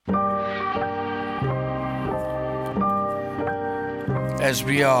As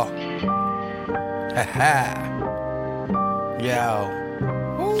we are. Haha.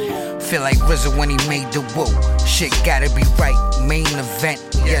 Yo. Feel like RZA when he made the woo. Shit gotta be right. Main event,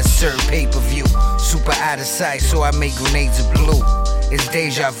 yes sir, pay-per-view. Super out of sight, so I make grenades of blue. It's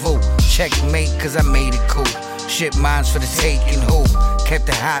deja vu. Checkmate, cause I made it cool. Shit, mine's for the taking, who? Kept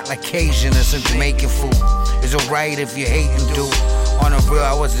it hot like Cajun or some Jamaican food. It's alright if you hating, dude. On the real,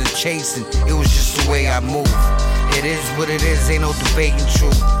 I wasn't chasing, it was just the way I move. It is what it is, ain't no debating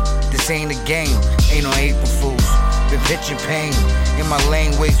truth. This ain't a game, ain't no April Fools. Been pitching pain, in my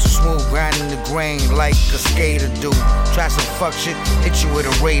lane way too smooth. Grinding the grain like a skater do. Try some fuck shit, hit you with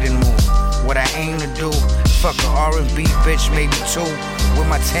a raiding move. What I aim to do, fuck a R&B bitch, maybe two. With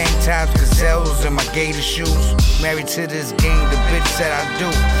my tank tops, gazelles, and my gator shoes. Married to this game, the bitch said I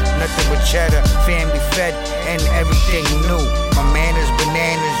do. Nothing but cheddar, family fed, and everything new. My man is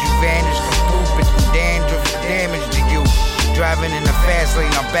bananas, you vanished. The poop, it's the dandruff, damage to you. Driving in the fast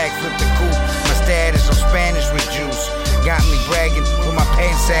lane, I backflip the coupe. My status on Spanish with juice. Got me bragging, with my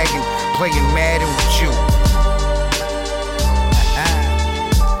pants sagging, playing Madden with you.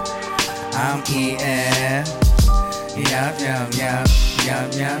 I'm eating, yup, yup, yup,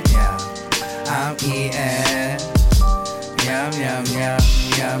 yup, yup, yup. I'm eating, yup, yup, yup,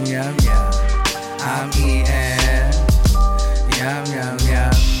 yup, yup, yup. I'm eating, yup, yup,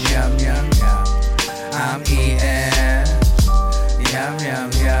 yup, yup, yup, yup. I'm eating, yup, yup,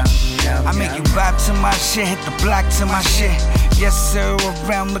 yup, yup. I make you vibe to my shit, hit the block to my shit. Yes sir,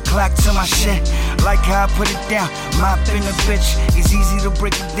 around the clock to my shit. Like how I put it down, mop in a bitch. It's easy to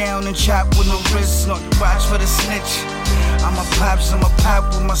break it down and chop with no wrist. No watch for the snitch. I'm a pops, I'm a pop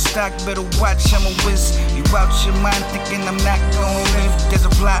with my stock. Better watch, I'm a whiz. You out your mind thinking I'm not gonna live. There's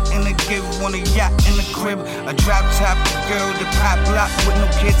a plot in the give, want a yacht in the crib. A drop top girl, the pop lock with no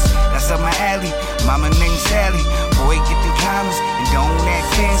kids. That's up my alley, mama named Sally. Boy, get the commas and don't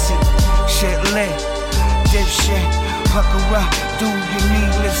act fancy. Shit lit, dipshit. Pucker up, do your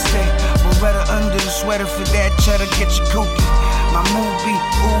needless thing. Beretta under the sweater for that cheddar, get your cookie. My movie,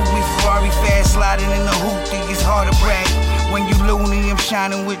 ooh, we Ferrari fast sliding in the hoopty. It's hard to brag when you loony, I'm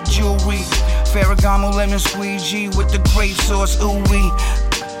shining with jewelry. Ferragamo lemon squeegee with the grape sauce, ooh wee.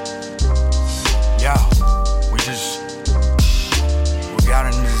 Yo, we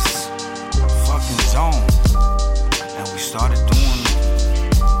got in this fucking zone and we started doing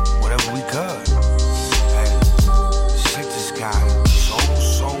whatever we could.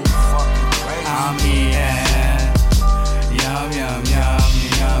 So fucking crazy. I'm eating, yum, yum, yum,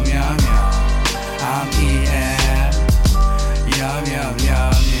 yum, yum, yum. I'm eating, yum, yum,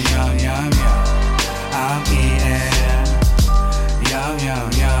 yum, yum, yum, yum. I'm eating, yum, yum,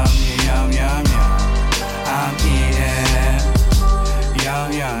 yum, yum, yum, yum. I'm eating, yum,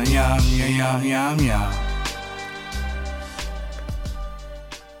 yum, yum, yum, yum, yum.